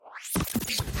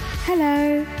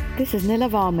Hello, this is Nilla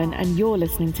Varman and you're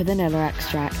listening to the Nilla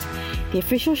Extract, the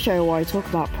official show where I talk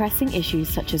about pressing issues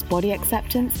such as body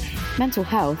acceptance, mental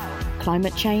health,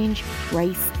 climate change,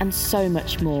 race and so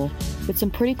much more, with some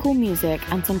pretty cool music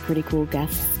and some pretty cool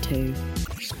guests too.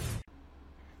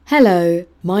 Hello,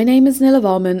 my name is Nilla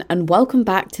Varman and welcome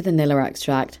back to the Nilla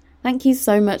Extract. Thank you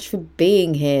so much for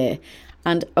being here.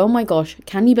 And oh my gosh,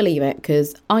 can you believe it?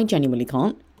 Because I genuinely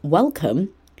can't.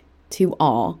 Welcome to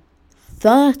our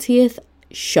 30th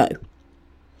show.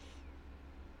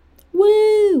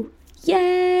 Woo!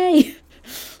 Yay!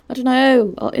 I don't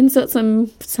know. I'll insert some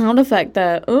sound effect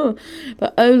there.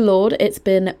 But oh Lord, it's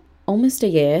been almost a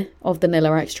year of the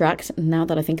Nilla Extract now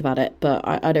that I think about it. But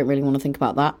I don't really want to think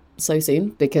about that so soon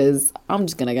because I'm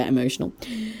just going to get emotional.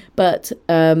 But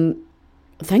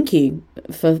thank you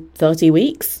for 30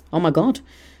 weeks. Oh my God.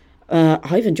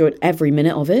 I've enjoyed every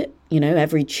minute of it. You know,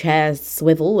 every chair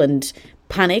swivel and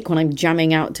panic when I'm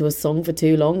jamming out to a song for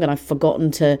too long and I've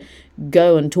forgotten to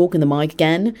go and talk in the mic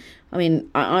again. I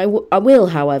mean, I will,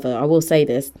 however, I will say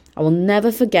this. I will never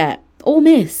forget or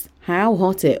miss how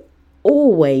hot it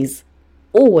always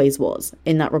was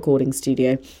in that recording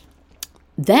studio.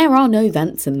 There are no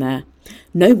vents in there,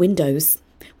 no windows,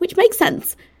 which makes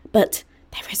sense, but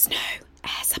there is no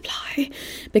air supply,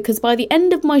 because by the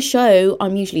end of my show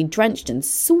I'm usually drenched in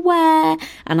sweat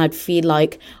and I'd feel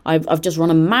like I've just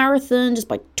run a marathon just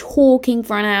by talking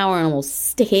for an hour and I'm all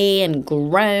sticky and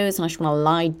gross and I just want to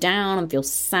lie down and feel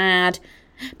sad.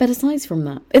 But aside from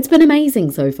that, it's been amazing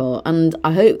so far and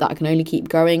I hope that I can only keep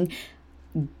growing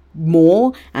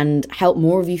more and help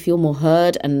more of you feel more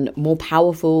heard and more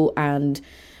powerful, and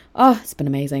it's been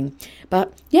amazing.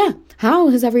 But yeah, how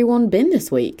has everyone been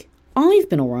this week? I've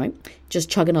been all right, just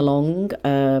chugging along,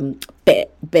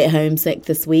 bit homesick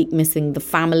this week, missing the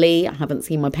family. I haven't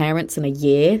seen my parents in a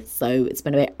year, so it's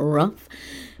been a bit rough.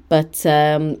 But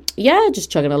yeah, just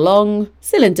chugging along,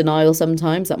 still in denial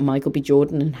sometimes that Michael B.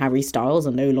 Jordan and Harry Styles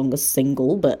are no longer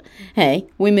single. But hey,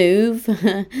 we move,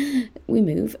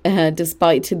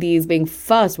 despite these being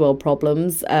first world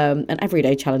problems and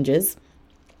everyday challenges.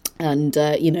 And,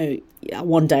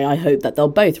 one day I hope that they'll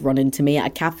both run into me at a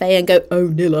cafe and go, "Oh,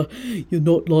 Nilla, you're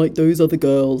not like those other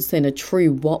girls," in a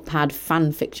true Wattpad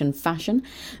fan fiction fashion.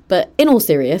 But in all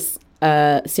seriousness,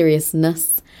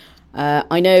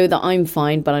 I know that I'm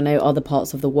fine, but I know other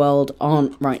parts of the world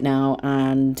aren't right now.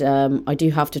 And I do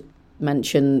have to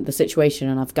mention the situation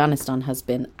in Afghanistan has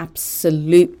been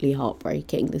absolutely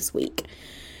heartbreaking this week.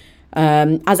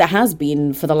 As it has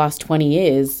been for the last 20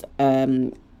 years.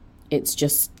 It's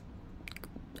just...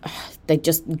 they've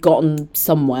just gotten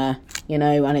somewhere,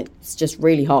 and it's just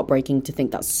really heartbreaking to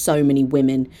think that so many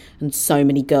women and so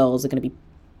many girls are going to be...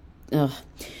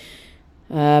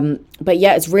 but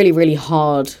yeah, it's really, really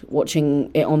hard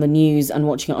watching it on the news and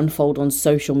watching it unfold on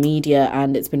social media,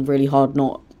 and it's been really hard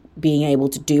not being able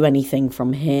to do anything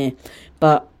from here.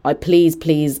 But I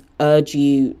please urge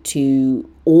you to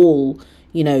all,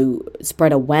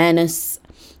 spread awareness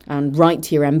and write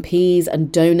to your MPs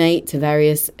and donate to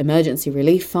various emergency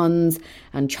relief funds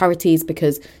and charities,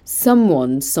 because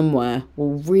someone somewhere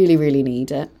will really, really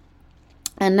need it.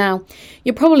 And now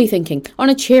you're probably thinking, on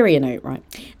a cheerier note, right?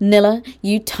 Nilla,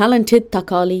 you talented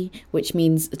takali, which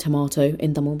means tomato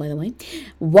in Tamil, by the way.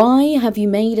 Why have you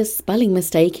made a spelling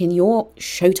mistake in your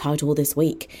show title this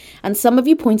week? And some of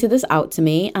you pointed this out to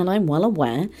me, and I'm well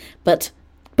aware, but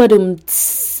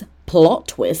plot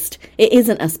twist, it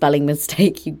isn't a spelling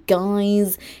mistake, you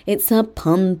guys. It's a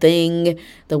pun thing.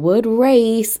 The word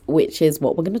race, which is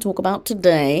what we're going to talk about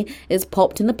today, is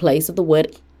popped in the place of the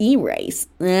word erase.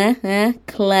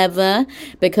 Clever.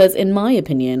 Because in my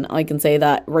opinion, I can say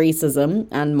that racism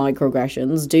and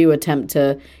microaggressions do attempt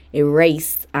to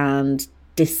erase and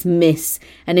dismiss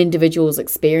an individual's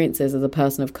experiences as a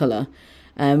person of colour,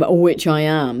 which I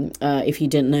am, if you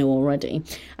didn't know already.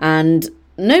 And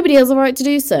nobody has the right to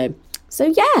do so. So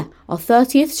yeah, our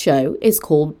 30th show is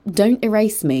called Don't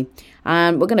Erase Me.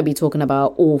 And we're going to be talking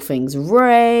about all things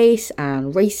race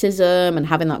and racism and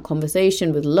having that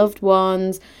conversation with loved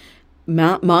ones,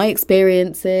 my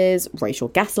experiences, racial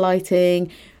gaslighting,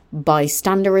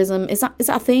 bystanderism. Is that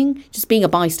a thing? Just being a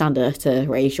bystander to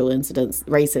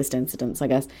racist incidents, I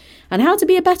guess. And how to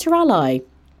be a better ally.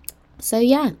 So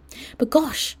yeah, but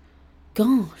gosh.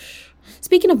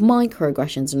 Speaking of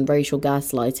microaggressions and racial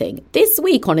gaslighting, this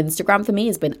week on Instagram for me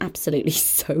has been absolutely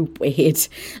so weird.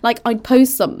 Like, I'd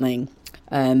post something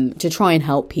to try and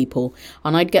help people,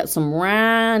 and I'd get some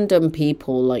random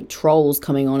people, like trolls,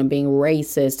 coming on and being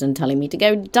racist and telling me to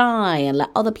go die and let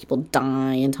other people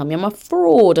die and tell me I'm a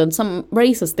fraud and some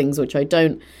racist things which I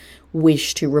don't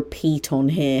wish to repeat on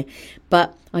here.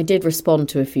 But I did respond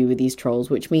to a few of these trolls,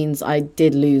 which means I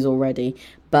did lose already.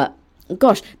 But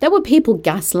gosh, there were people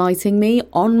gaslighting me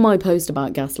on my post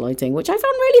about gaslighting, which I found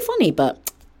really funny,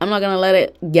 but I'm not going to let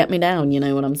it get me down, you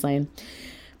know what I'm saying?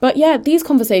 But yeah, these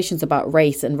conversations about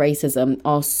race and racism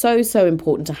are so, so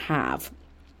important to have.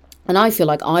 And I feel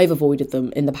like I've avoided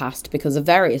them in the past because of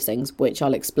various things, which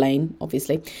I'll explain,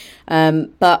 obviously.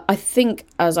 But I think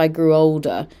as I grew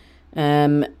older,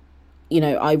 I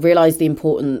realised the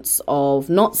importance of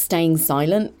not staying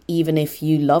silent, even if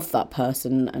you love that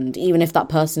person, and even if that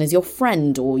person is your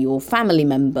friend or your family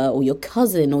member or your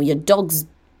cousin or your dog's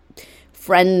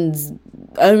friend's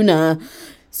owner.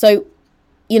 So,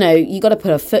 you got to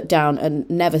put a foot down and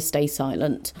never stay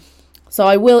silent. So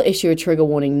I will issue a trigger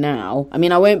warning now. I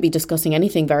mean, I won't be discussing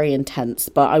anything very intense,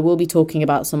 but I will be talking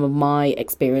about some of my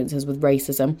experiences with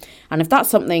racism. And if that's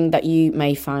something that you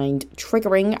may find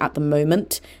triggering at the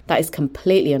moment, that is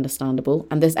completely understandable.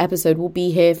 And this episode will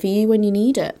be here for you when you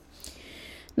need it.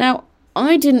 Now,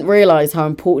 I didn't realise how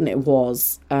important it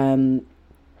was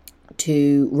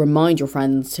to remind your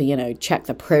friends to, check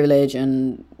the privilege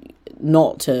and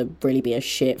not to really be a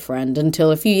shit friend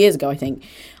until a few years ago, I think.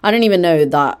 I don't even know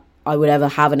that I would ever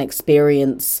have an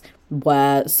experience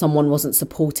where someone wasn't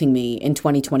supporting me in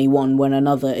 2021 when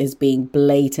another is being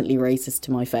blatantly racist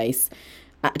to my face.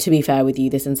 To be fair with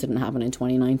you, this incident happened in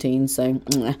 2019, so...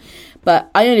 But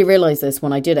I only realised this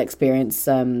when I did experience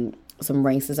some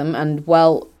racism, and,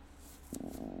 well,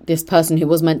 this person who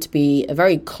was meant to be a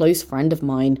very close friend of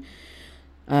mine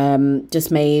just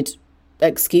made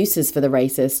excuses for the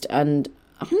racist, and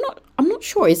I'm not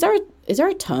sure. Is there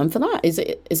a term for that? Is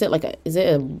it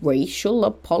a racial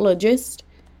apologist?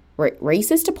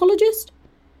 Racist apologist?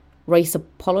 Race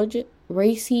apologist?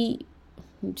 Racy?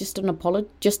 Just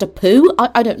a poo?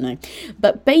 I don't know.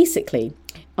 But basically,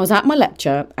 I was at my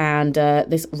lecture and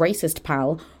this racist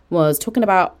pal was talking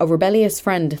about a rebellious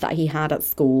friend that he had at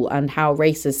school and how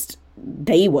racist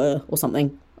they were or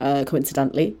something,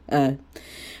 coincidentally.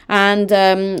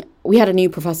 And we had a new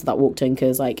professor that walked in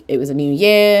because, it was a new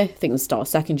year. I think it was start of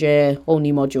second year, all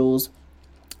new modules.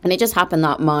 And it just happened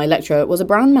that my lecturer was a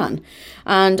brown man.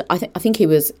 And I think he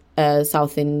was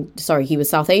he was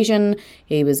South Asian.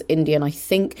 He was Indian, I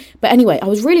think. But anyway, I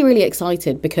was really, really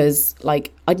excited because,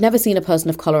 I'd never seen a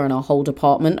person of colour in our whole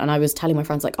department. And I was telling my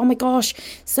friends, oh my gosh,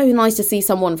 so nice to see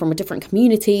someone from a different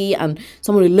community and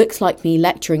someone who looks like me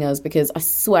lecturing us, because I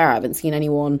swear I haven't seen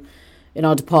anyone in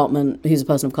our department who's a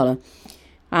person of colour.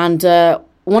 And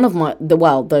one of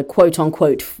the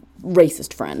quote-unquote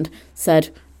racist friend said,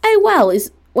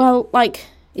 isn't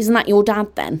that your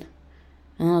dad then?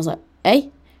 And I was like, eh?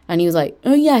 And he was like,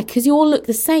 oh yeah, because you all look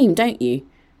the same, don't you?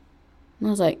 And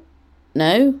I was like,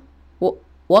 no,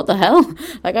 what the hell?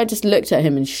 I just looked at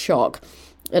him in shock.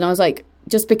 And I was like,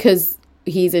 just because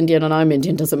he's Indian and I'm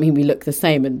Indian doesn't mean we look the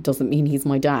same, and doesn't mean he's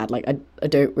my dad. I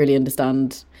don't really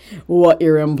understand what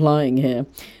you're implying here.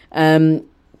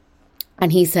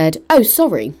 And he said, oh,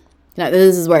 sorry.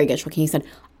 This is where it gets shocking. He said,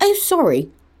 oh, sorry.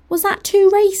 Was that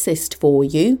too racist for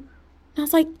you? And I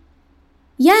was like,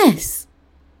 yes,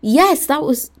 that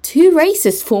was too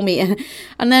racist for me.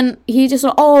 And then he just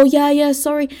like, oh, yeah,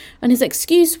 sorry. And his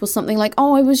excuse was something like,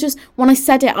 oh, when I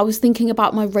said it, I was thinking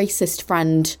about my racist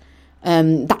friend.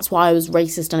 That's why I was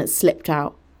racist and it slipped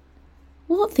out.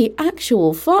 What the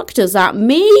actual fuck does that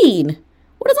mean?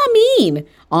 What does that mean?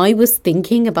 I was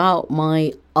thinking about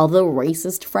my other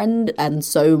racist friend, and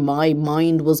so my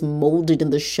mind was moulded in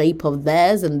the shape of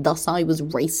theirs, and thus I was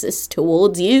racist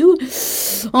towards you.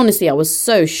 Honestly, I was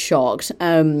so shocked.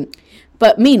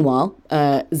 But meanwhile,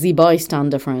 the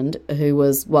bystander friend, who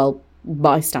was,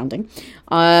 bystanding,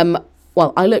 I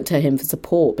looked at him for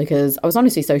support because I was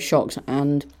honestly so shocked,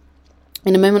 and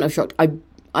in a moment of shock,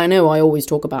 I know I always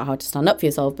talk about how to stand up for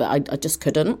yourself, but I just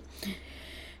couldn't.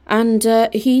 And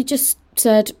he just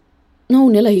said, no,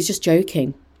 Nilla, he's just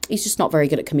joking. He's just not very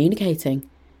good at communicating.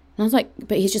 And I was like,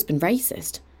 but he's just been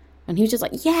racist. And he was just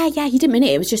like, yeah, he didn't mean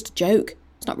it. It was just a joke.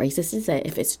 It's not racist, is it,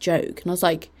 if it's a joke? And I was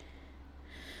like,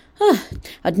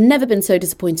 I'd never been so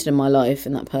disappointed in my life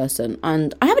in that person.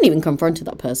 And I haven't even confronted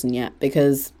that person yet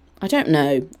because I don't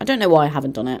know. I don't know why I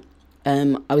haven't done it.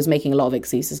 I was making a lot of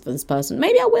excuses for this person.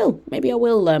 Maybe I will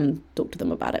talk to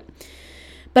them about it.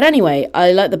 But anyway,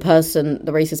 I let the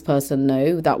racist person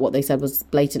know that what they said was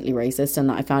blatantly racist and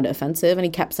that I found it offensive. And he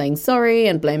kept saying sorry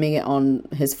and blaming it on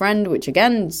his friend, which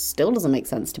again, still doesn't make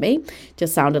sense to me.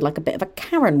 Just sounded like a bit of a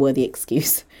Karen-worthy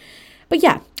excuse. But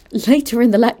yeah, later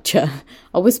in the lecture,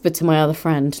 I whispered to my other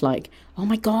friend, oh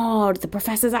my God, the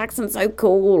professor's accent's so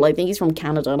cool. I think he's from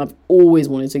Canada and I've always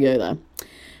wanted to go there.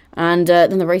 And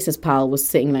then the racist pal was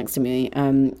sitting next to me,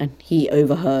 and he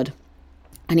overheard.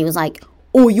 And he was like,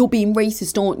 oh, you're being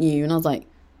racist, aren't you? And I was like,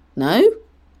 no.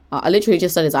 I literally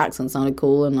just said his accent sounded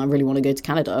cool and I really want to go to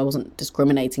Canada. I wasn't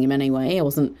discriminating him in any way. I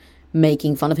wasn't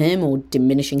making fun of him or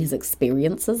diminishing his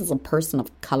experiences as a person of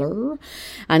colour.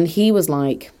 And he was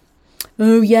like,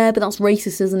 oh, yeah, but that's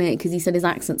racist, isn't it? Because he said his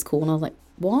accent's cool. And I was like,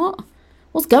 what?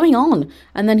 What's going on?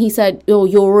 And then he said, oh,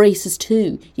 you're racist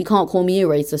too. You can't call me a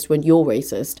racist when you're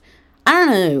racist.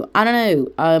 I don't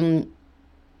know.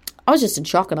 I was just in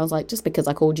shock, and I was like, just because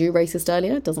I called you racist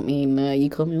earlier doesn't mean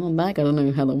you call me one back. I don't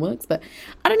know how that works, but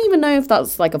I don't even know if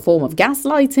that's like a form of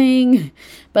gaslighting.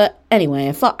 But anyway,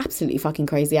 I felt absolutely fucking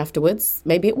crazy afterwards.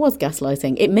 Maybe it was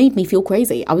gaslighting. It made me feel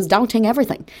crazy. I was doubting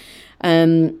everything.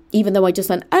 Even though I just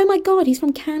went, oh my God, he's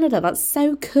from Canada. That's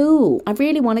so cool. I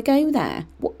really want to go there.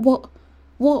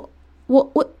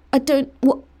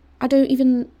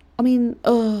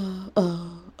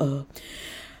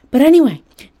 But anyway,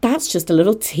 that's just a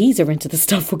little teaser into the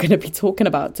stuff we're going to be talking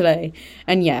about today.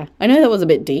 And yeah, I know that was a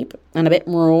bit deep and a bit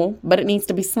raw, but it needs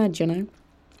to be said, you know.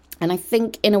 And I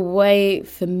think in a way,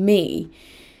 for me,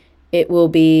 it will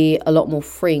be a lot more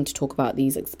freeing to talk about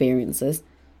these experiences.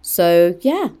 So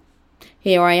yeah,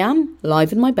 here I am,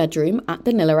 live in my bedroom at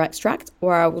the Nilla Extract,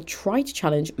 where I will try to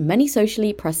challenge many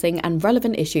socially pressing and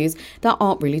relevant issues that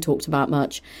aren't really talked about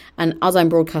much. And as I'm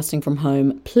broadcasting from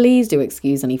home, please do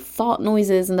excuse any fart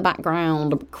noises in the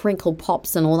background, crinkle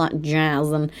pops and all that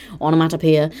jazz and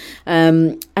onomatopoeia.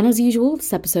 And as usual,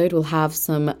 this episode will have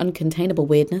some uncontainable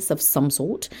weirdness of some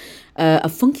sort, a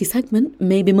funky segment,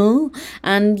 maybe more.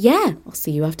 And yeah, I'll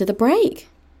see you after the break.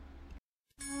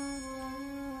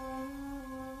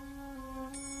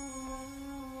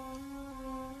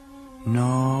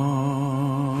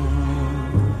 No,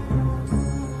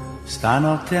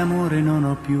 stanotte amore non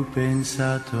ho più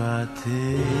pensato a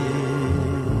te.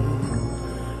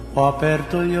 Ho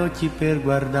aperto gli occhi per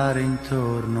guardare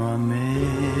intorno a me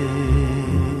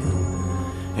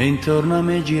e intorno a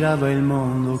me girava il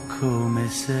mondo come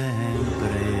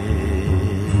sempre.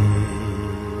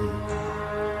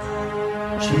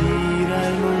 Gira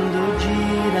il mondo,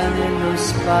 gira nello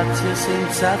spazio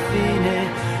senza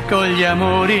fine, con gli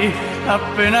amori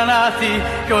appena nati,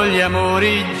 con gli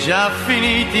amori già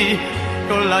finiti,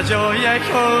 con la gioia e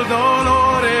col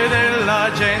dolore della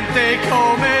gente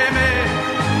come me.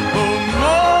 Un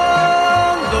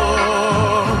mondo,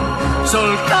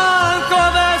 soltanto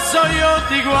adesso io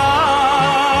ti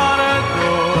guardo,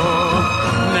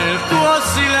 nel tuo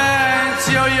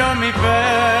silenzio io mi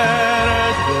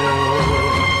perdo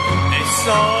e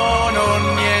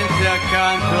sono niente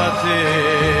accanto a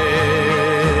te.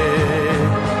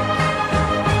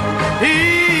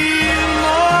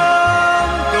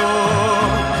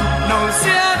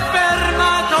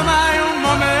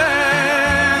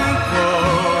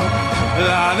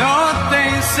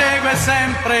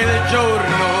 Sempre il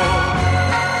giorno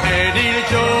ed il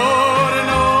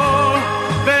giorno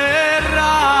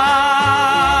verrà.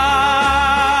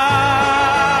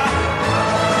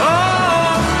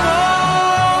 Oh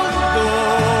mondo,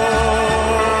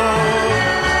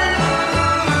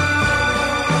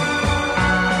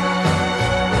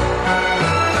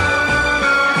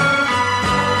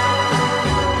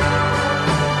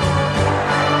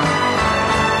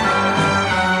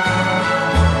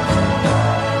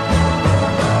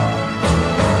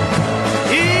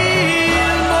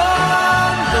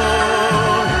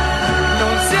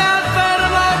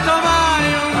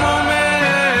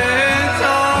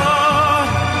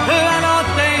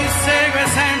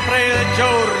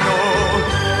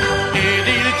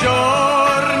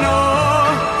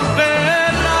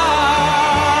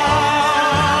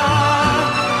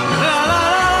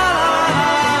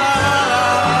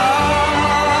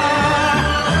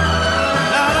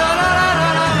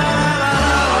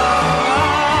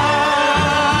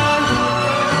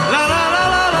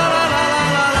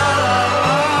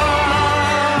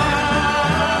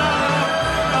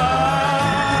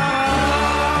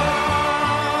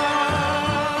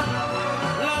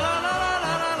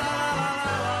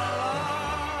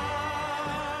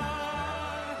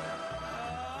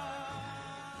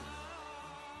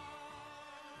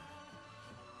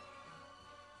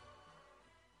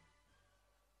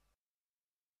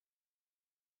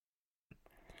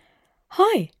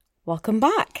 Hi, welcome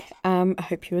back. I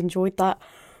hope you enjoyed that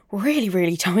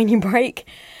really tiny break.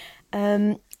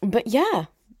 But yeah,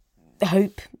 I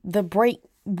hope the break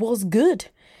was good.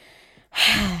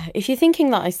 If you're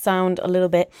thinking that I sound a little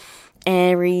bit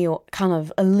airy or kind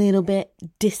of a little bit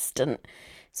distant,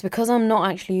 it's because I'm not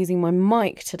actually using my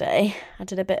mic today. I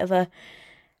did a bit of a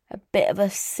a bit of a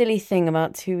silly thing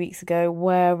about 2 weeks ago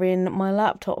wherein my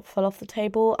laptop fell off the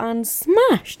table and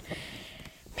smashed,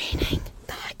 meaning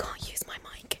that I can't use my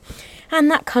mic.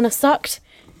 And that kind of sucked.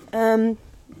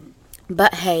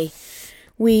 But hey,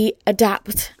 we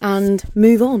adapt and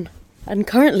move on. And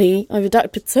currently, I've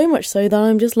adapted so much so that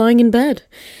I'm just lying in bed.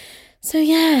 So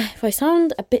yeah, if I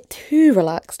sound a bit too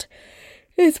relaxed,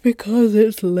 it's because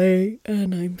it's late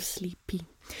and I'm sleepy.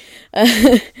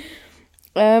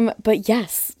 But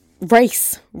yes,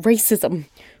 racism,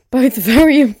 both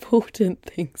very important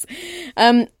things.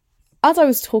 As I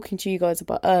was talking to you guys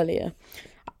about earlier,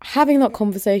 having that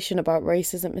conversation about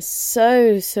racism is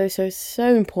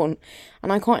so important.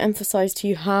 And I can't emphasize to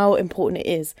you how important it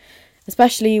is,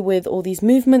 especially with all these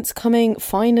movements coming.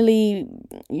 Finally,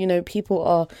 people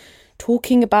are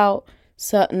talking about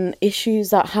certain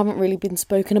issues that haven't really been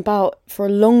spoken about for a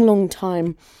long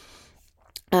time.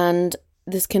 And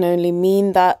this can only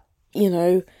mean that,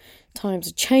 times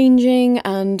are changing,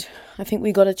 and I think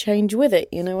we got to change with it.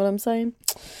 You know what I'm saying?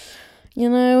 You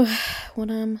know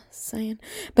what I'm saying?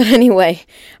 But anyway,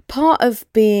 part of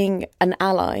being an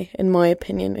ally, in my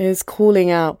opinion, is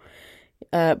calling out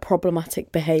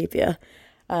problematic behaviour,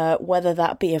 whether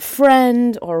that be a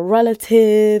friend or a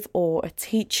relative or a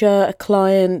teacher, a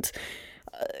client,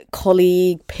 a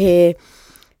colleague, peer,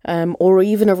 or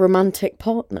even a romantic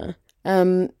partner.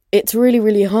 It's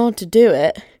really hard to do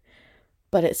it,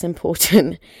 but it's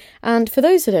important. And for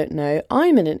those who don't know,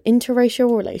 I'm in an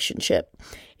interracial relationship.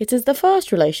 It is the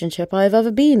first relationship I've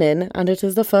ever been in, and it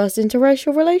is the first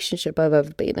interracial relationship I've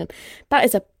ever been in. That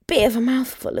is a bit of a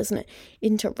mouthful, isn't it?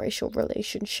 Interracial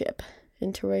relationship.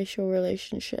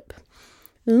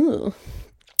 Ooh,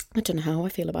 I don't know how I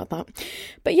feel about that.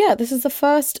 But yeah, this is the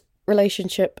first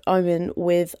relationship I'm in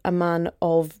with a man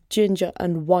of ginger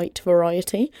and white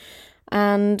variety.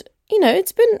 And,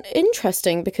 it's been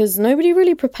interesting because nobody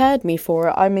really prepared me for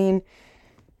it. I mean,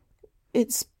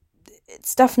 it's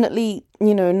definitely,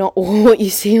 not all what you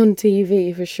see on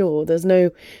TV for sure. There's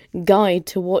no guide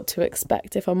to what to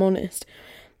expect, if I'm honest.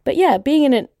 But yeah, being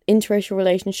in an interracial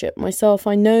relationship myself,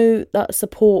 I know that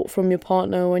support from your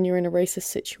partner when you're in a racist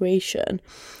situation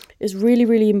is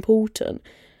really important.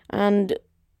 And,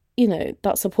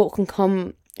 that support can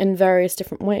come in various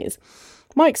different ways.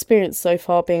 My experience so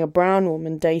far being a brown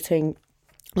woman dating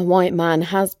a white man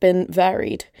has been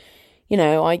varied.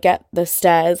 I get the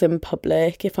stares in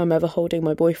public if I'm ever holding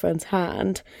my boyfriend's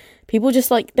hand. People just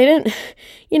they don't,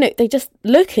 they just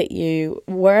look at you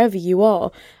wherever you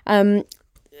are.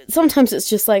 Sometimes it's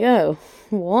just oh,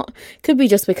 what? Could be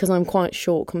just because I'm quite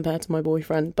short compared to my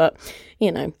boyfriend, but,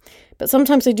 But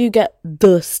sometimes I do get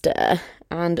the stare,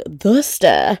 and the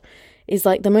stare is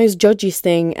the most judgiest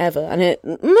thing ever. And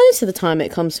most of the time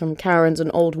it comes from Karens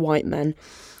and old white men.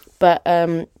 But,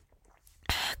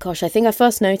 gosh, I think I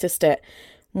first noticed it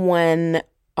when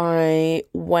I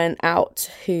went out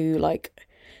to,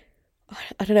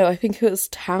 I don't know, I think it was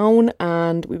town,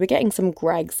 and we were getting some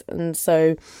Greggs, and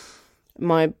so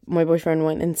my boyfriend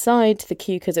went inside to the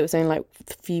queue because it was only a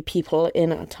few people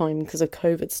in at a time because of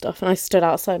COVID stuff, and I stood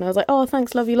outside and I was like, oh,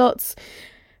 thanks, love you lots,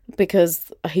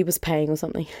 because he was paying or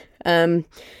something. And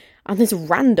this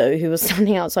rando who was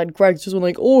standing outside Greg's just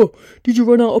went oh, did you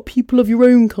run out of people of your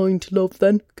own kind to love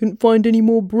then? Couldn't find any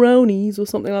more brownies or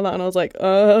something like that? And I was like,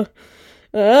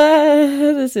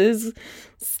 this is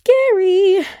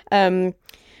scary.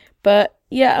 But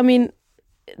yeah, I mean,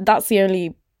 that's the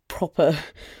only proper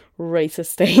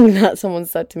racist thing that someone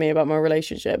said to me about my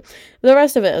relationship. The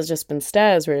rest of it has just been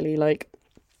stares, really.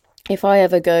 If I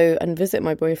ever go and visit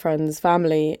my boyfriend's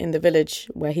family in the village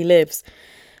where he lives,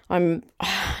 I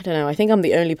don't know, I think I'm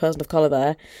the only person of colour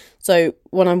there. So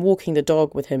when I'm walking the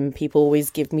dog with him, people always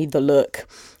give me the look.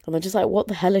 And they're just what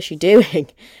the hell is she doing?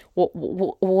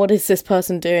 What is this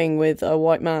person doing with a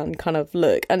white man kind of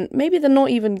look? And maybe they're not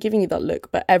even giving you that look,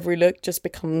 but every look just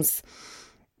becomes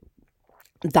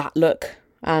that look.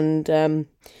 And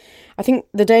I think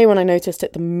the day when I noticed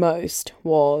it the most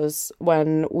was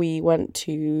when we went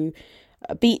to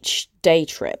a beach day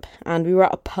trip, and we were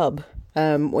at a pub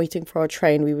waiting for our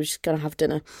train. We were just going to have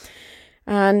dinner,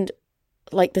 and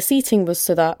the seating was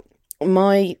so that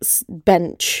my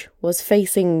bench was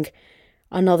facing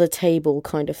another table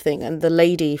kind of thing, and the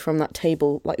lady from that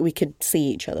table, we could see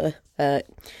each other,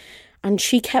 and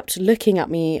she kept looking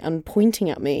at me and pointing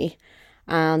at me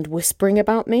and whispering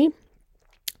about me.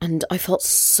 And I felt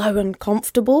so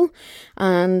uncomfortable,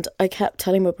 and I kept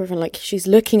telling my boyfriend, she's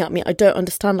looking at me, I don't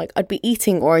understand, I'd be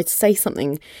eating or I'd say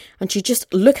something, and she'd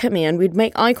just look at me, and we'd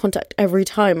make eye contact every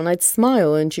time, and I'd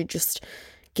smile, and she'd just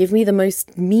give me the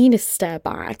most meanest stare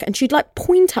back, and she'd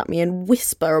point at me and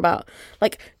whisper about,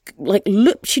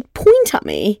 look, she'd point at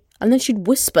me And then she'd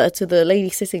whisper to the lady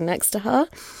sitting next to her.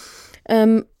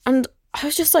 And I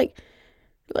was just like,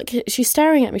 she's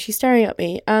staring at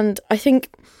me. And I think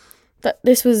that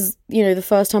this was, the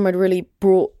first time I'd really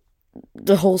brought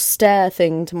the whole stare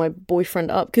thing to my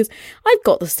boyfriend up, because I've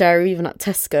got the stare even at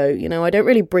Tesco, I don't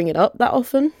really bring it up that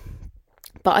often,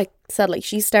 but I said, like,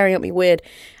 she's staring at me weird.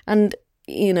 And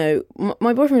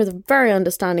my boyfriend is a very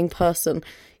understanding person.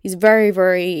 He's very,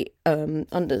 very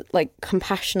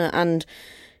compassionate, and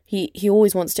he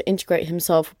always wants to integrate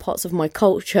himself with parts of my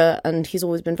culture, and he's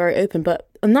always been very open. But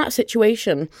in that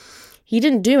situation, he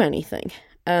didn't do anything.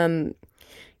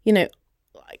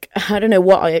 I don't know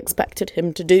what I expected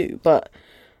him to do, but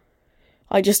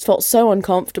I just felt so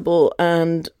uncomfortable,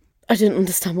 and I didn't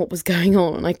understand what was going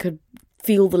on, and I could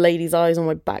feel the lady's eyes on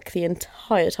my back the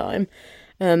entire time.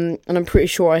 And I'm pretty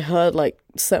sure I heard, like,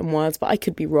 certain words, but I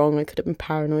could be wrong. I could have been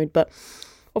paranoid, but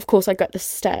of course I got the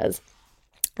stares.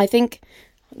 I think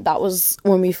that was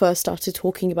when we first started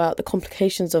talking about the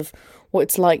complications of what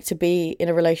it's like to be in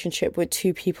a relationship with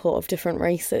two people of different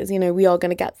races. We are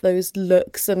going to get those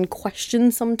looks and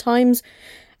questions sometimes.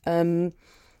 Like,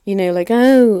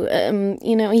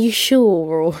 are you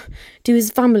sure? Or do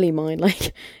his family mind?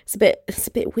 Like, it's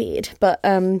a bit weird. But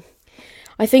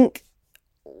I think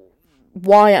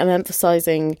why I'm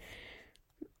emphasising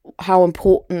how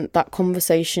important that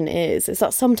conversation is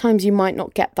that sometimes you might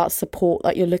not get that support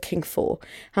that you're looking for,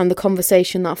 and the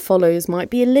conversation that follows might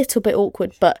be a little bit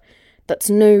awkward, but that's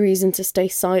no reason to stay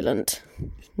silent.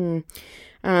 And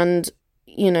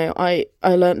I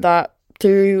learned that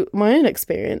through my own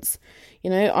experience.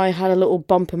 I had a little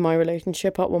bump in my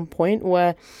relationship at one point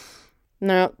where,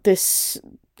 now this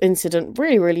incident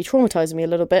really, really traumatized me a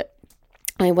little bit.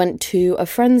 I went to a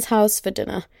friend's house for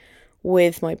dinner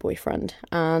with my boyfriend,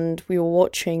 and we were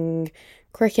watching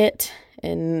cricket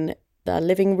in the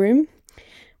living room,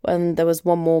 and there was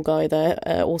one more guy there,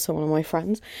 also one of my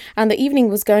friends, and the evening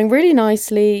was going really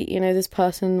nicely. This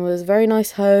person was a very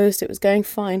nice host, it was going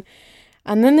fine,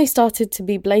 and then they started to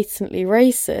be blatantly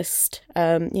racist,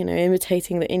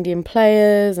 imitating the Indian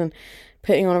players and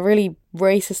putting on a really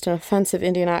racist and offensive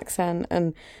Indian accent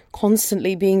and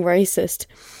constantly being racist.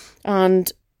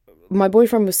 And my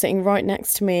boyfriend was sitting right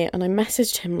next to me, and I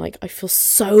messaged him, like, I feel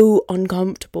so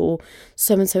uncomfortable.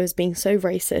 So-and-so is being so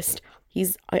racist.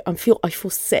 I feel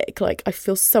sick. Like, I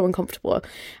feel so uncomfortable.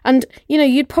 And,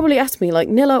 you'd probably ask me, like,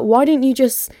 Nilla, why didn't you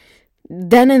just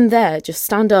then and there just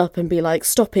stand up and be like,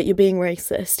 stop it, you're being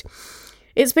racist?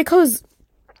 It's because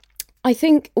I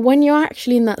think when you're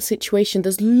actually in that situation,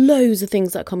 there's loads of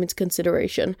things that come into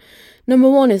consideration. Number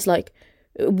one is, like,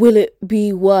 will it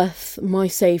be worth my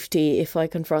safety if I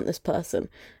confront this person?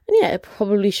 And yeah, it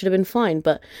probably should have been fine,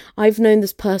 but I've known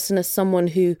this person as someone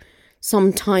who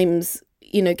sometimes,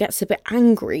 gets a bit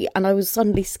angry, and I was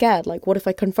suddenly scared. Like, what if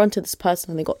I confronted this person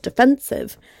and they got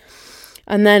defensive?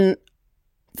 And then,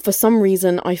 for some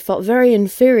reason, I felt very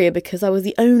inferior because I was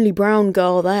the only brown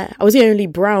girl there. I was the only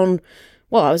girl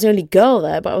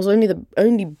there, but I was only the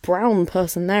only brown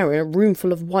person there in a room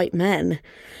full of white men.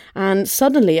 And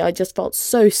suddenly I just felt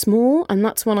so small, and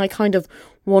that's when I kind of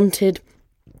wanted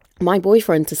my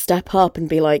boyfriend to step up and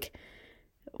be like,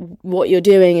 what you're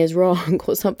doing is wrong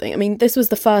or something. I mean, this was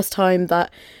the first time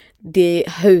that the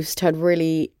host had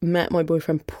really met my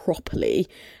boyfriend properly.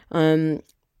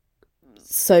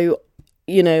 So,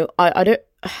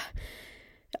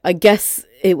 I guess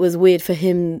it was weird for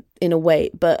him in a way,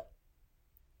 but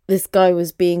this guy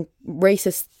was being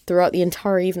racist throughout the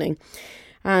entire evening.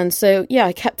 And so, yeah,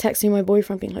 I kept texting my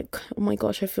boyfriend being like, oh my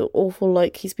gosh, I feel awful,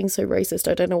 like, he's being so racist,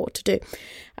 I don't know what to do.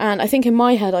 And I think in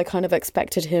my head, I kind of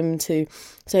expected him to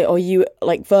say,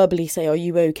 verbally say, are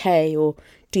you okay? Or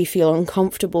do you feel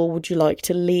uncomfortable? Would you like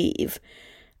to leave?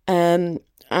 And,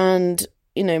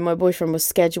 my boyfriend was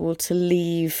scheduled to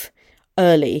leave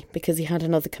early because he had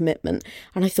another commitment.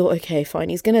 And I thought, okay, fine,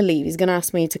 he's going to leave. He's going to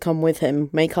ask me to come with him,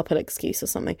 make up an excuse or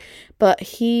something. But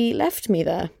he left me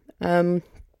there.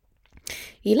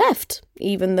 He left,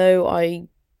 even though I,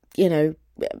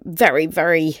 very,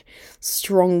 very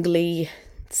strongly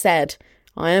said,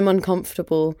 I am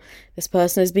uncomfortable. This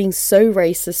person is being so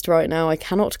racist right now. I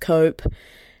cannot cope.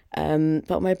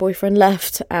 But my boyfriend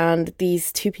left, and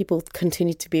these two people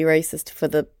continued to be racist for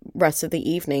the rest of the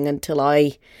evening until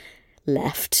I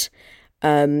left.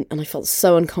 And I felt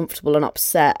so uncomfortable and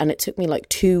upset, and it took me like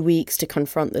 2 weeks to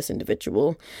confront this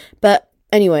individual. But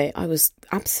anyway, I was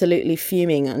absolutely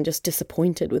fuming and just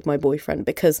disappointed with my boyfriend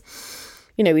because,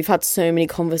 we've had so many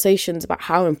conversations about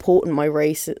how important my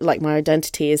race, like my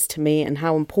identity is to me, and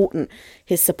how important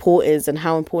his support is, and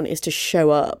how important it is to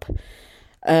show up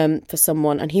for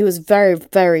someone. And he was very,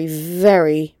 very,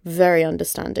 very, very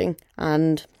understanding.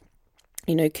 And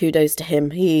kudos to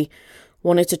him. He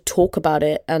wanted to talk about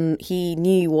it, and he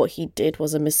knew what he did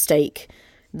was a mistake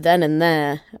then and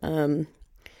there.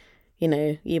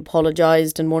 He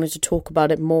apologized and wanted to talk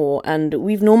about it more, and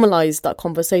we've normalized that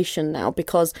conversation now,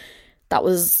 because that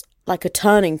was like a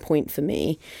turning point for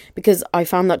me, because I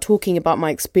found that talking about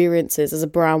my experiences as a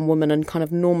brown woman and kind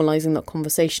of normalizing that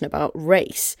conversation about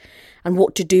race and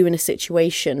what to do in a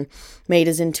situation made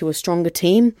us into a stronger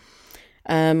team.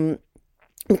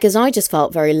 Because I just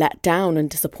felt very let down and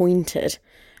disappointed,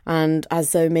 and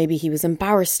as though maybe he was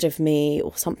embarrassed of me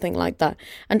or something like that.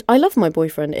 And I love my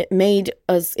boyfriend. It made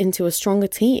us into a stronger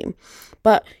team.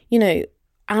 But,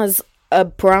 as a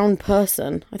brown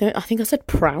person, I think I said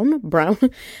brown.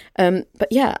 But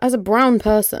yeah, as a brown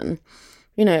person,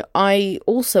 I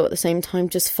also at the same time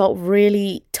just felt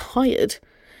really tired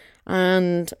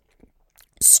and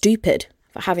stupid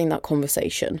for having that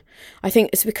conversation. I think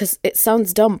it's because it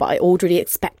sounds dumb, but I already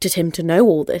expected him to know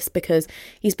all this, because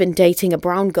he's been dating a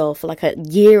brown girl for like a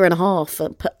year and a half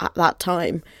at that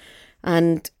time.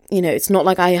 And, it's not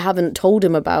like I haven't told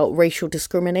him about racial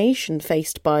discrimination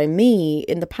faced by me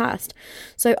in the past.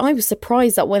 So I was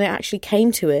surprised that when it actually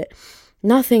came to it,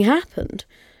 nothing happened.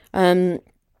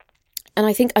 And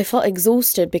I think I felt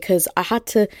exhausted because I had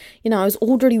to, I was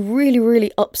already really,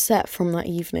 really upset from that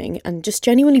evening and just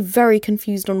genuinely very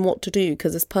confused on what to do,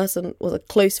 because this person was a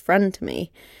close friend to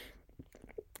me.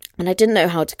 And I didn't know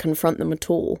how to confront them at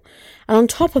all. And on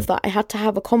top of that, I had to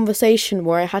have a conversation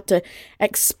where I had to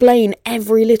explain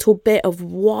every little bit of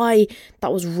why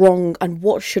that was wrong and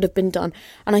what should have been done.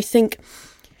 And I think,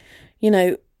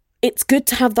 it's good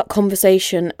to have that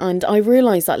conversation, and I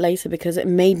realised that later because it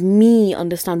made me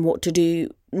understand what to do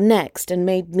next and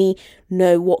made me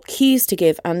know what cues to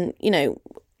give. And,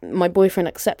 my boyfriend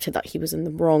accepted that he was in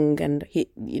the wrong and he,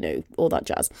 all that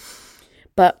jazz.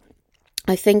 But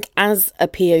I think as a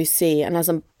POC and as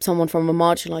someone from a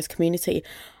marginalised community,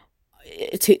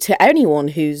 to anyone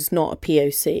who's not a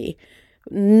POC,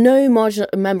 no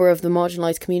member of the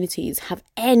marginalised communities have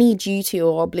any duty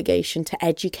or obligation to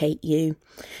educate you.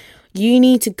 You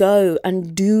need to go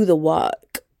and do the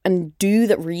work and do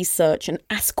the research and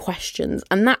ask questions.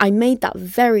 And that I made that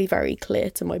very, very clear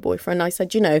to my boyfriend. I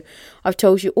said, I've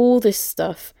told you all this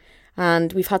stuff,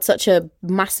 and we've had such a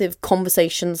massive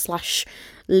conversation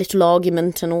 / little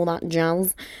argument and all that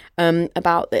jazz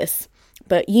about this.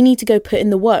 But you need to go put in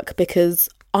the work, because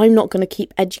I'm not going to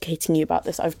keep educating you about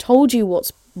this. I've told you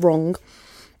what's wrong.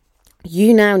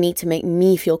 You now need to make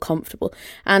me feel comfortable.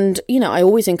 And, I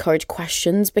always encourage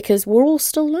questions because we're all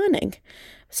still learning.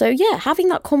 So, yeah, having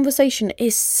that conversation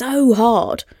is so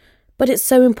hard, but it's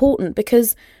so important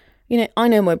because, I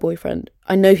know my boyfriend.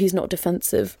 I know he's not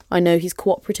defensive. I know he's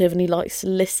cooperative and he likes to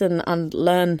listen and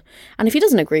learn. And if he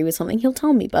doesn't agree with something, he'll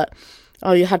tell me. But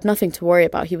I had nothing to worry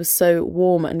about. He was so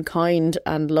warm and kind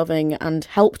and loving and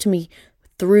helped me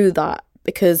through that,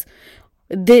 because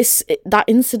that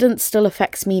incident still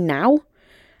affects me now.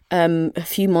 A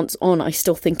few months on, I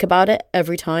still think about it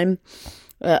every time,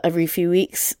 every few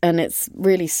weeks, and it's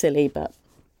really silly, but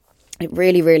it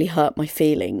really, really hurt my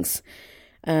feelings.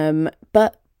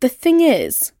 But the thing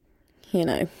is,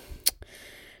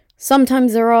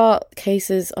 sometimes there are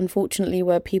cases, unfortunately,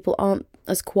 where people aren't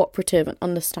as cooperative and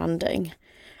understanding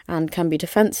and can be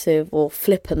defensive or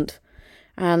flippant.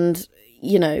 And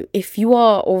if you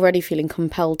are already feeling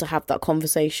compelled to have that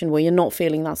conversation where you're not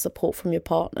feeling that support from your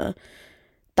partner,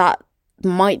 that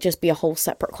might just be a whole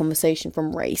separate conversation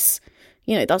from race.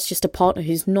 That's just a partner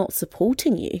who's not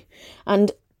supporting you.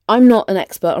 And I'm not an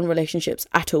expert on relationships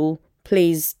at all.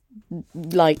 Please,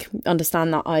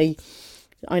 understand that I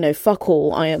know fuck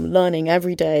all. I am learning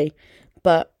every day.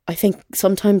 But I think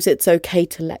sometimes it's okay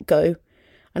to let go.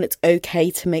 And it's okay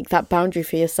to make that boundary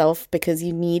for yourself, because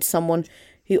you need someone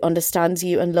who understands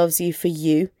you and loves you for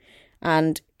you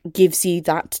and gives you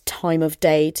that time of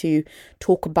day to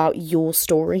talk about your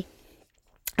story.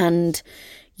 And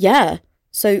yeah,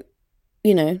 so,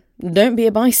 don't be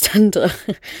a bystander.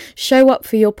 Show up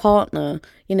for your partner,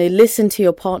 listen to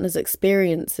your partner's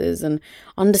experiences and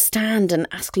understand and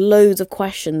ask loads of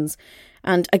questions.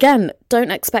 And again,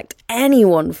 don't expect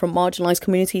anyone from marginalised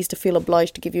communities to feel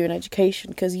obliged to give you an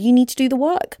education, because you need to do the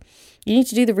work. You need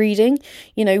to do the reading,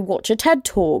 watch a TED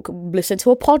talk, listen to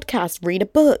a podcast, read a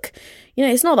book.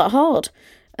 It's not that hard.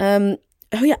 And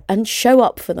show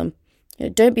up for them.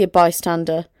 Don't be a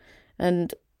bystander.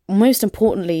 And most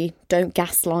importantly, don't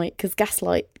gaslight, because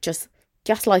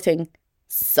gaslighting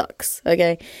sucks,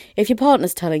 okay? If your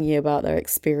partner's telling you about their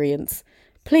experience,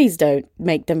 please don't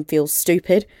make them feel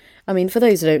stupid. I mean, for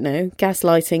those who don't know,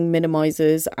 gaslighting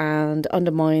minimises and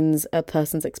undermines a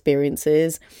person's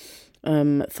experiences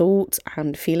thoughts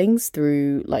and feelings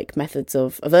through like methods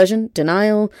of aversion,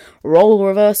 denial, role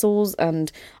reversals,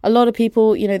 and a lot of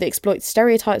people, they exploit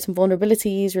stereotypes and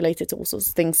vulnerabilities related to all sorts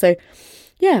of things. So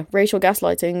yeah, racial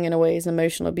gaslighting in a way is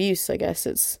emotional abuse, I guess.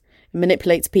 It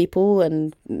manipulates people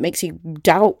and makes you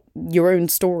doubt your own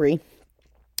story.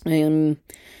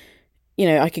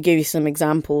 I could give you some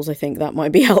examples. I think that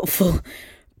might be helpful.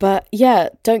 But yeah,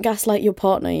 don't gaslight your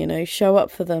partner, show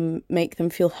up for them, make them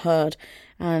feel heard.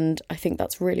 And I think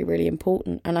that's really, really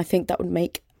important. And I think that would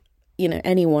make,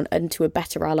 anyone into a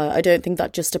better ally. I don't think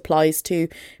that just applies to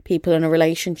people in a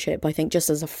relationship. I think just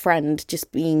as a friend,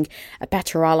 just being a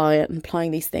better ally and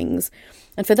applying these things.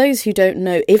 And for those who don't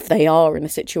know, if they are in a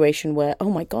situation where,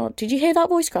 oh my God, did you hear that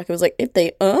voice crack? It was like, if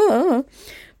they are.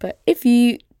 But if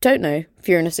you don't know, if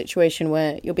you're in a situation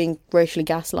where you're being racially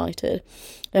gaslighted,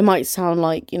 it might sound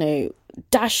like,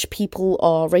 dash people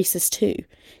are racist too.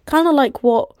 Kind of like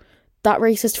what that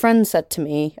racist friend said to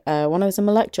me when I was in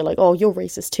my lecture, like, oh, you're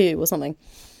racist too, or something.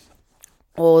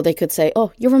 Or they could say,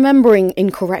 oh, you're remembering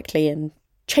incorrectly, and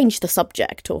change the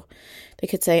subject. Or they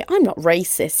could say, I'm not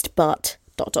racist, but ...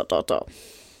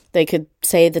 They could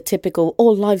say the typical,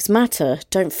 all lives matter,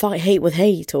 don't fight hate with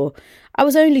hate, or I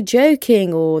was only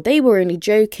joking, or they were only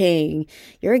joking,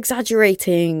 you're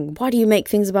exaggerating, why do you make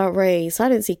things about race, I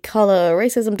don't see colour,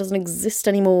 racism doesn't exist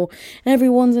anymore,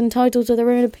 everyone's entitled to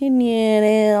their own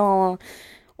opinion.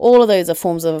 All of those are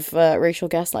forms of racial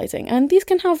gaslighting, and these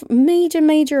can have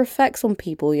major effects on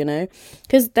people,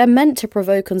 because they're meant to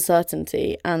provoke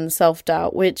uncertainty and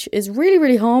self-doubt, which is really,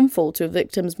 really harmful to a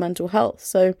victim's mental health.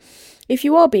 So if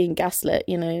you are being gaslit,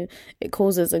 it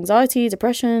causes anxiety,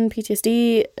 depression,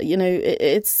 PTSD,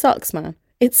 it sucks, man.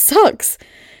 It sucks.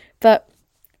 But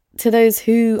to those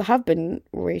who have been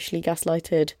racially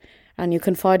gaslighted and you're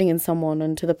confiding in someone,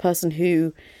 and to the person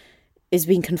who is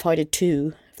being confided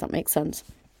to, if that makes sense,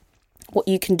 what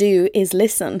you can do is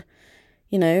listen,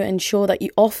 ensure that you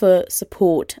offer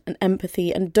support and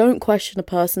empathy and don't question a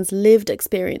person's lived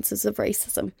experiences of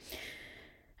racism.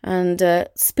 And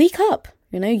speak up,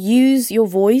 use your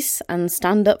voice and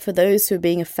stand up for those who are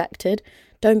being affected.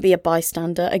 Don't be a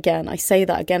bystander. Again, I say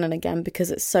that again and again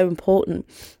because it's so important.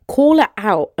 Call it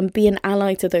out and be an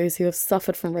ally to those who have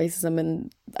suffered from racism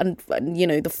and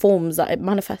the forms that it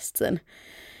manifests in.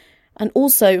 And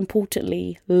also,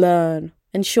 importantly, learn.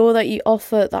 Ensure that you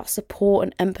offer that support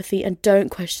and empathy and don't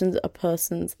question a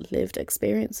person's lived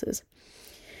experiences.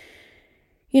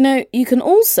 You can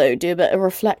also do a bit of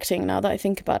reflecting now that I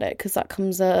think about it, because that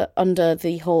comes under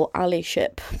the whole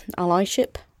allyship,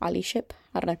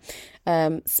 I don't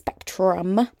know,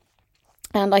 spectrum.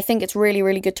 And I think it's really,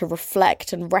 really good to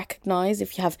reflect and recognise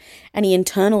if you have any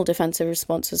internal defensive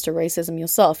responses to racism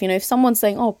yourself. If someone's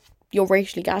saying, oh, you're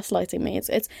racially gaslighting me,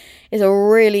 it's a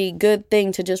really good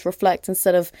thing to just reflect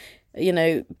instead of,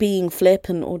 being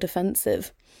flippant or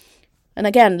defensive. And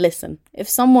again, listen, if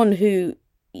someone who,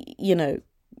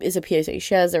 is a POC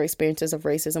shares their experiences of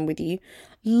racism with you,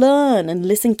 learn and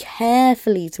listen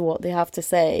carefully to what they have to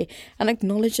say and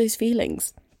acknowledge those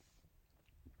feelings.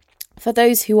 For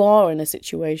those who are in a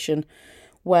situation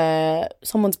where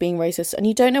someone's being racist and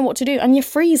you don't know what to do and you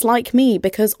freeze like me,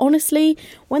 because honestly,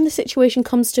 when the situation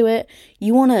comes to it,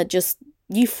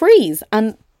 you freeze.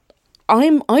 And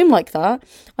I'm like that.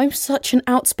 I'm such an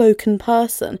outspoken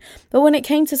person. But when it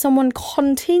came to someone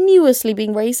continuously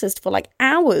being racist for like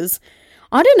hours,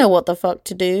 I didn't know what the fuck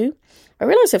to do. I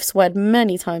realise I've sweared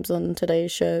many times on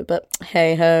today's show, but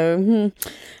hey ho.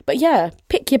 But yeah,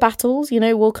 pick your battles.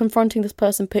 Will confronting this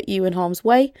person put you in harm's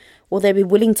way? Will they be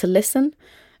willing to listen?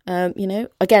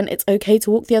 Again, it's okay to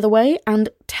walk the other way, and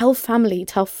tell family,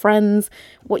 tell friends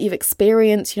what you've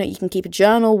experienced. You can keep a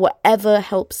journal, whatever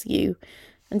helps you,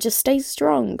 and just stay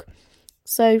strong.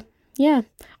 So yeah,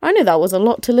 I know that was a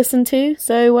lot to listen to,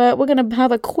 so we're going to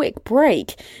have a quick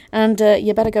break, and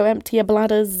you better go empty your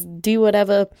bladders, do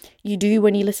whatever you do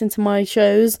when you listen to my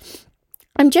shows.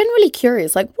 I'm generally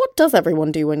curious, what does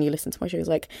everyone do when you listen to my shows?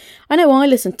 I know I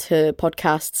listen to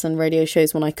podcasts and radio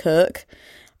shows when I cook,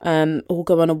 or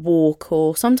go on a walk,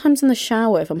 or sometimes in the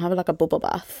shower if I'm having a bubble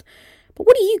bath. But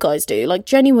what do you guys do?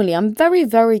 Genuinely, I'm very,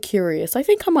 very curious. I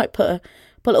think I might put a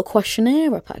little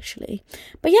questionnaire up, actually.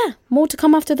 But yeah, more to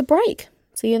come after the break.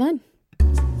 See you then.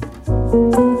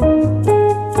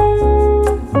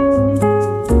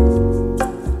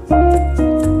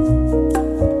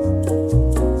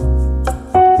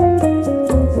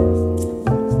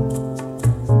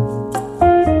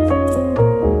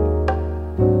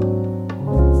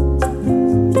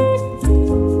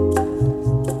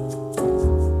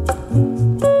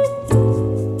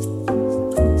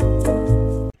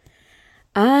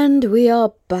 And we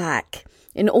are back.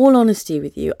 in all honesty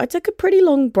with you, I took a pretty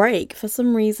long break for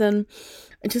some reason.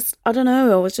 I don't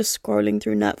know, I was just scrolling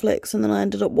through Netflix and then I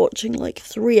ended up watching like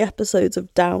 3 episodes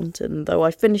of Downton, though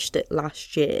I finished it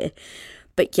last year.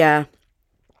 But yeah,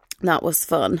 that was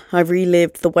fun. I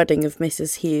relived the wedding of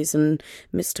Mrs. Hughes and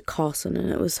Mr. Carson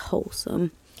and it was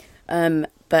wholesome.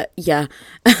 But yeah,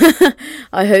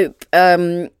 I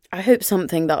hope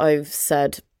something that I've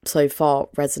said so far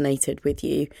resonated with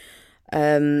you.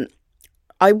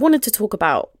 I wanted to talk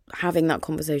about having that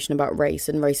conversation about race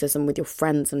and racism with your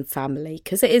friends and family,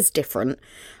 because it is different.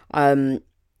 It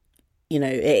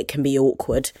can be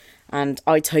awkward, and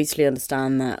I totally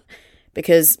understand that,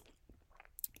 because,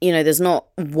 there's not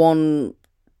one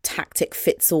tactic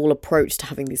fits all approach to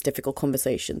having these difficult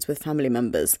conversations with family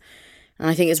members. And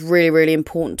I think it's really, really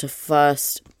important to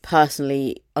first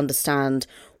personally understand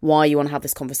why you want to have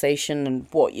this conversation and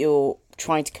what you're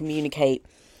trying to communicate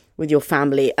with your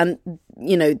family. And,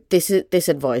 this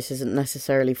advice isn't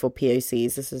necessarily for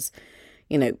POCs. This is,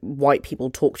 white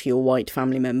people talk to your white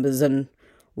family members and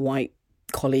white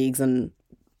colleagues and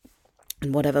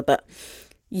whatever. But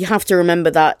you have to remember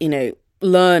that,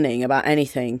 learning about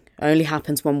anything only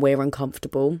happens when we're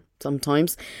uncomfortable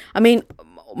sometimes. I mean,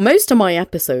 most of my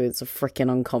episodes are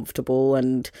freaking uncomfortable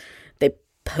and they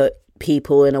put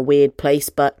people in a weird place,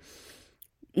 but,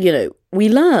 we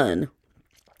learn.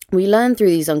 We learn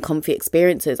through these uncomfy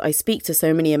experiences. I speak to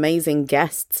so many amazing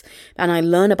guests and I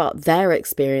learn about their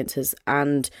experiences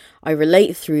and I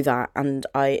relate through that, and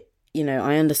I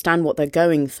understand what they're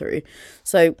going through.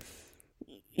 So,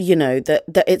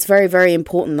 that it's very, very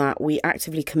important that we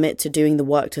actively commit to doing the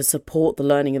work to support the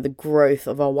learning and the growth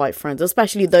of our white friends,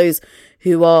 especially those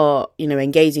who are,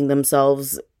 engaging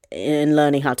themselves in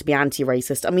learning how to be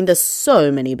anti-racist. I mean, there's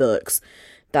so many books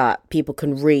that people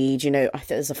can read. I think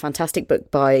there's a fantastic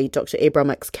book by Dr. Ibram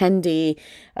X. Kendi.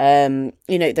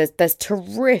 There's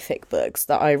terrific books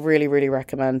that I really, really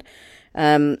recommend.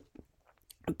 But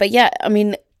yeah, I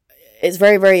mean, it's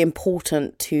very, very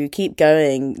important to keep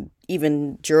going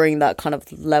even during that kind of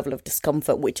level of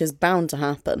discomfort, which is bound to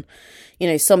happen.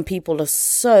 Some people are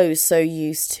so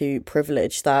used to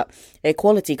privilege that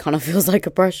equality kind of feels like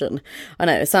oppression. I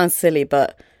know it sounds silly,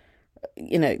 but,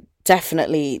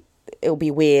 definitely it'll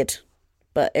be weird,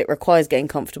 but it requires getting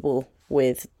comfortable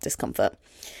with discomfort.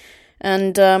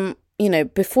 And,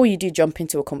 before you do jump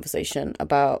into a conversation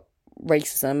about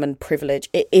racism and privilege,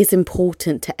 it is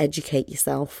important to educate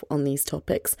yourself on these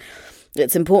topics.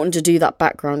 It's important to do that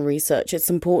background research. It's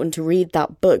important to read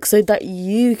that book so that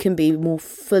you can be more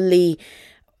fully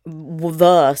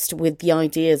versed with the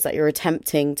ideas that you're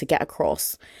attempting to get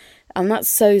across. And that's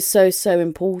so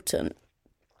important.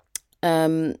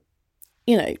 That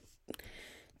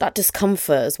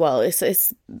discomfort as well,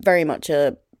 it's very much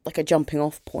a jumping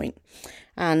off point.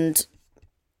 And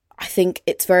I think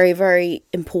it's very, very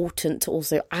important to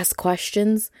also ask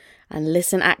questions and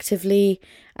listen actively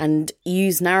and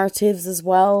use narratives as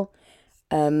well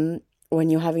when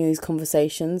you're having these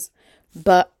conversations.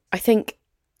 But I think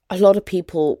a lot of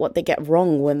people, what they get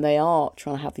wrong when they are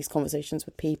trying to have these conversations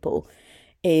with people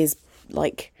is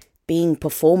being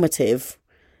performative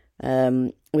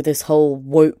with this whole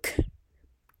woke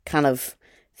kind of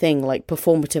thing, like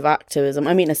performative activism.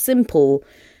 I mean, a simple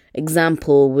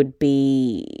example would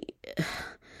be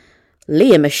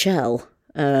Leah Michelle.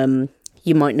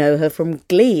 You might know her from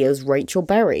Glee as Rachel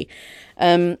Berry.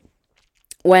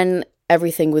 When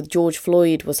everything with George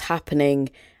Floyd was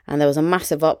happening and there was a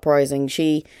massive uprising,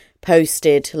 she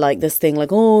posted this thing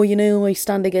I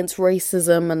stand against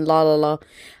racism and la la la.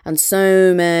 And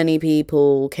so many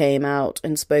people came out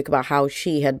and spoke about how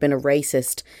she had been a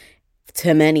racist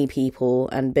to many people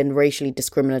and been racially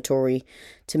discriminatory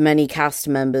to many cast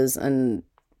members and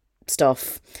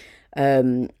stuff.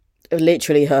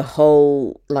 Literally her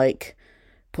whole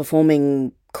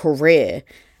performing career,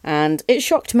 and it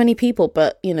shocked many people.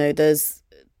 But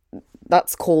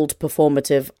that's called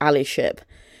performative allyship.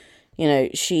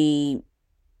 She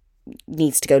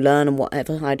needs to go learn and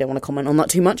whatever. I don't want to comment on that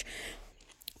too much.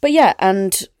 But yeah,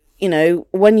 and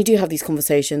when you do have these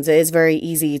conversations, it is very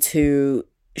easy to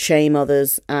shame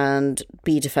others and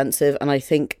be defensive, and I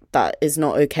think that is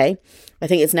not okay. I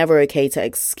think it's never okay to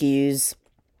excuse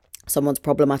someone's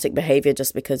problematic behavior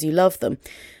just because you love them.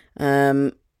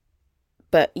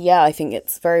 But yeah, I think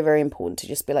it's very, very important to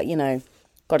just be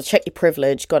got to check your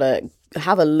privilege, got to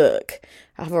have a look,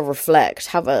 have a reflect,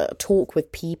 have a talk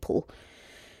with people.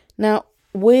 Now,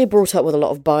 we're brought up with a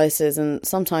lot of biases, and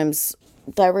sometimes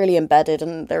they're really embedded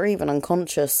and they're even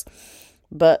unconscious.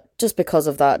 But just because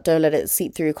of that, don't let it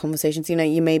seep through your conversations.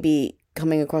 You may be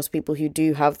coming across people who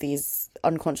do have these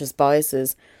unconscious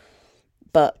biases,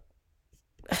 but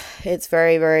it's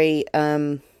very, very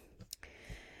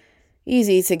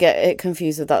easy to get it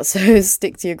confused with that, so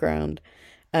stick to your ground.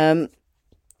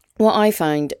 What I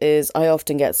find is I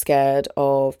often get scared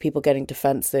of people getting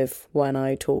defensive when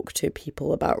I talk to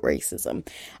people about racism.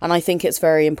 And I think it's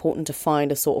very important to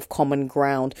find a sort of common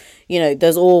ground. You know,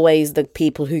 there's always the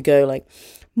people who go like,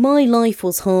 my life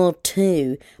was hard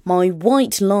too. My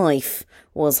white life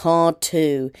was hard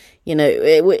too. You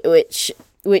know,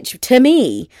 which to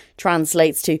me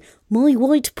translates to, my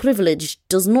white privilege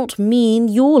does not mean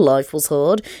your life was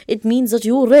hard. It means that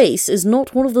your race is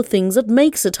not one of the things that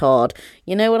makes it hard.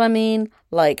 You know what I mean?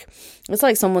 Like, it's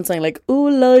like someone saying like,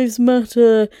 all lives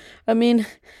matter. I mean,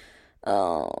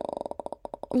 like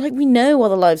we know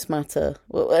other lives matter.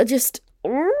 I just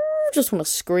want to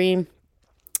scream.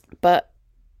 But,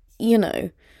 you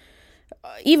know,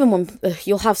 even when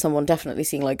you'll have someone definitely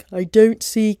saying like, I don't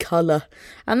see colour,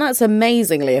 and that's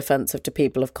amazingly offensive to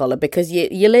people of colour, because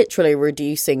you're literally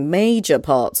reducing major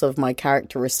parts of my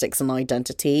characteristics and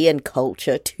identity and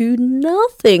culture to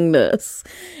nothingness.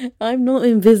 I'm not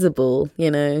invisible,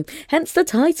 you know, hence the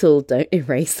title, Don't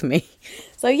Erase Me.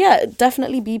 So yeah,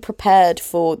 definitely be prepared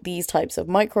for these types of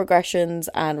microaggressions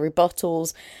and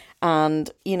rebuttals, and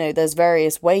you know, there's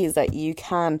various ways that you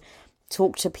can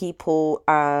talk to people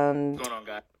and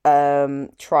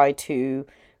try to,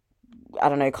 I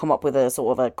don't know, come up with a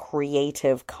sort of a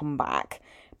creative comeback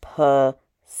per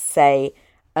se.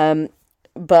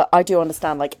 But I do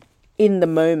understand, like, in the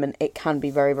moment, it can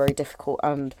be very, very difficult.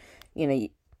 And, you know,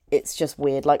 it's just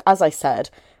weird. Like, as I said,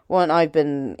 when I've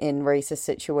been in racist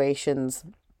situations,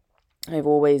 I've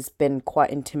always been quite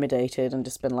intimidated and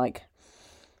just been like,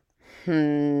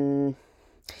 do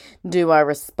I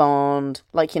respond?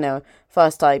 Like, you know,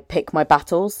 first I pick my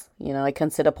battles. You know, I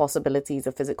consider possibilities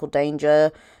of physical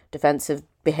danger, defensive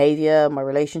behaviour, my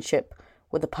relationship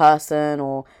with the person,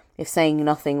 or if saying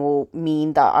nothing will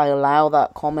mean that I allow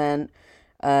that comment.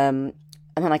 And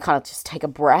then I kind of just take a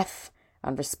breath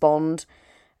and respond.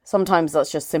 Sometimes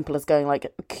that's just simple as going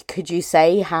like, could you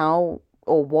say how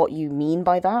or what you mean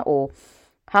by that? Or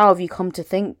how have you come to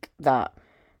think that?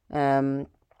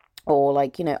 Or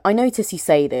like, you know, I notice you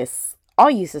say this. I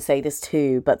used to say this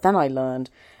too, but then I learned.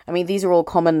 I mean, these are all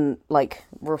common, like,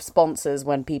 responses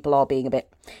when people are being a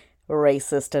bit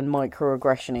racist and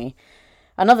microaggression-y.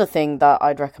 Another thing that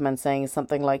I'd recommend saying is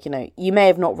something like, you know, you may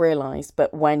have not realised,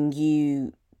 but when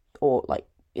you, or like,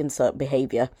 insert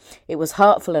behaviour, it was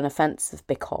hurtful and offensive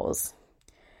because,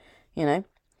 you know,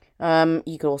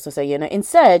 you could also say, you know,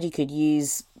 instead you could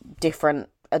use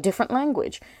a different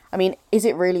language. I mean, is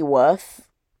it really worth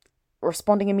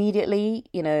responding immediately?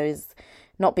 You know, is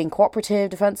not being cooperative,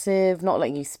 defensive, not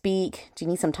letting you speak? Do you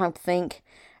need some time to think?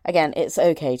 Again, it's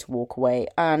okay to walk away,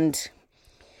 and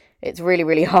it's really,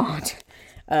 really hard.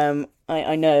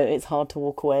 I know it's hard to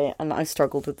walk away, and I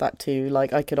struggled with that too.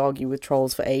 Like, I could argue with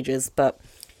trolls for ages, but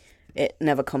it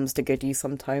never comes to good use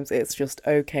sometimes. It's just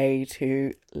okay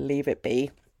to leave it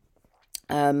be.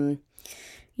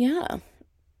 Yeah.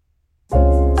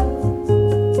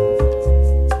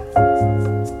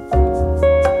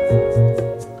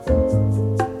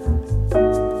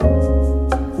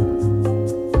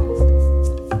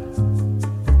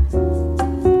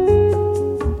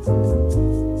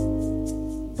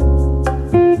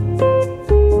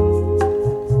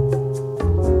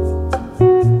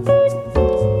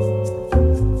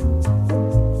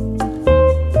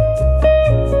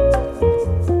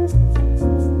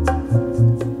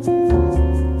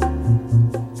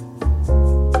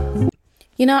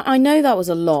 You know, I know that was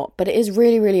a lot, but it is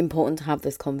really, really important to have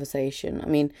this conversation. I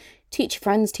mean, teach your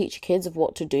friends, teach your kids of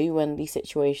what to do when these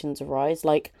situations arise.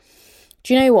 Like,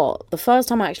 do you know what? The first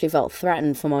time I actually felt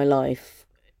threatened for my life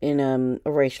in a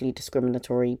racially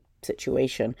discriminatory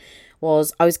situation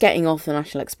was I was getting off the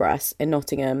National Express in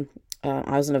Nottingham.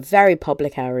 I was in a very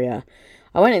public area.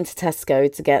 I went into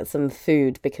Tesco to get some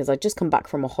food because I'd just come back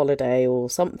from a holiday or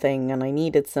something and I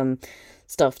needed some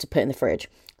stuff to put in the fridge.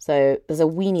 So there's a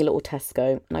weeny little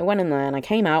Tesco, and I went in there and I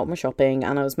came out my shopping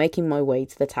and I was making my way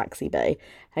to the taxi bay.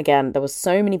 Again, there were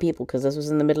so many people because this was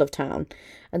in the middle of town,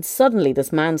 and suddenly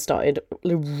this man started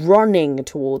running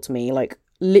towards me, like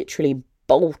literally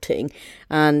bolting,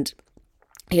 and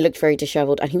he looked very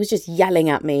disheveled and he was just yelling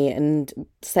at me and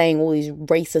saying all these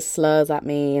racist slurs at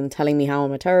me and telling me how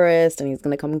I'm a terrorist and he's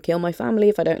going to come and kill my family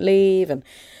if I don't leave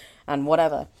and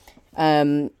whatever.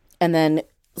 And then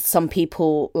some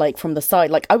people, like, from the side,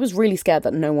 like, I was really scared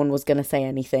that no one was going to say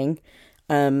anything,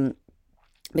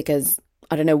 because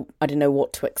I didn't know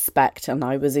what to expect, and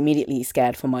I was immediately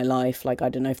scared for my life. Like, I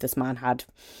don't know if this man had,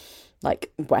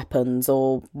 like, weapons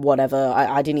or whatever.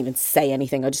 I didn't even say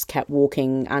anything. I just kept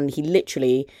walking, and he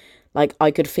literally Like,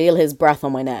 I could feel his breath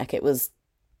on my neck. It was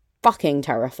fucking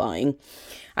terrifying.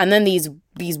 And then these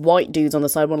white dudes on the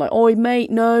side were like, "Oi, mate,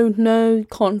 no,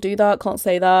 can't do that, can't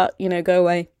say that, go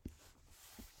away."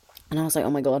 And I was like, oh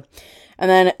my God. And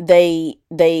then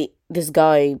this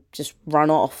guy just ran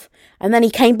off. And then he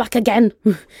came back again.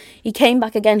 He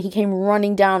came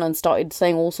running down and started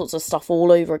saying all sorts of stuff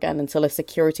all over again until a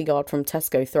security guard from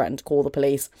Tesco threatened to call the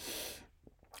police.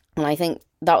 And I think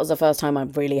that was the first time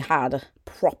I've really had a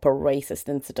proper racist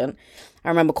incident. I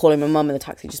remember calling my mum in the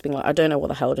taxi, just being like, "I don't know what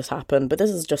the hell just happened, but this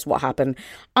is just what happened.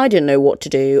 I didn't know what to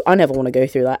do. I never want to go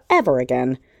through that ever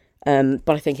again."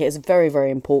 But I think it is very,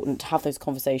 very important to have those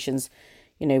conversations,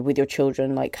 with your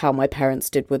children, like how my parents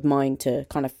did with mine, to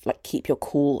kind of like keep your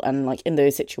cool and like in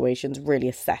those situations really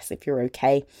assess if you're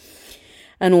okay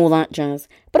and all that jazz.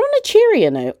 But on a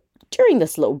cheerier note, during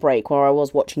this little break where I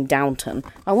was watching Downton,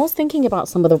 I was thinking about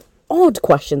some of the odd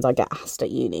questions I get asked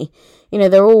at uni.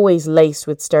 They're always laced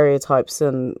with stereotypes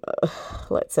and,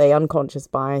 let's say, unconscious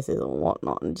biases or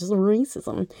whatnot, and just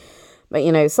racism.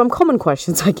 But, some common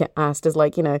questions I get asked is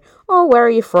like, "Oh, where are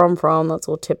you from? That's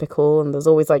all typical." And there's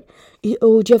always like,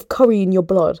 "Oh, do you have curry in your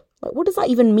blood?" Like, what does that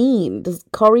even mean? Does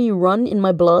curry run in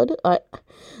my blood?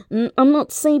 I'm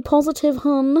not C positive,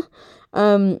 hun.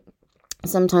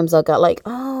 Sometimes I'll get like,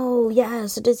 "Oh, yeah,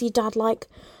 so does your dad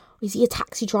is he a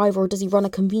taxi driver, or does he run a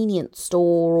convenience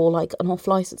store, or like an off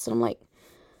license?" And I'm like,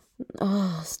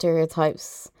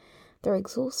 stereotypes, they're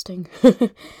exhausting.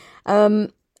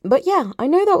 But yeah, I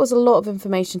know that was a lot of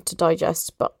information to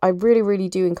digest, but I really, really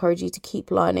do encourage you to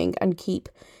keep learning and keep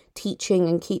teaching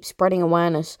and keep spreading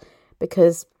awareness,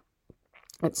 because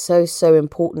it's so, so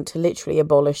important to literally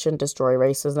abolish and destroy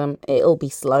racism. It'll be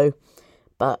slow,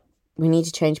 but we need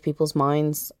to change people's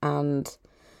minds, and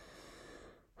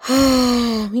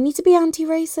we need to be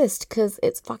anti-racist, because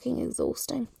it's fucking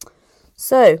exhausting.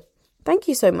 So, thank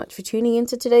you so much for tuning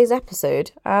into today's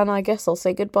episode, and I guess I'll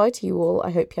say goodbye to you all.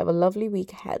 I hope you have a lovely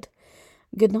week ahead.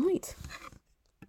 Good night.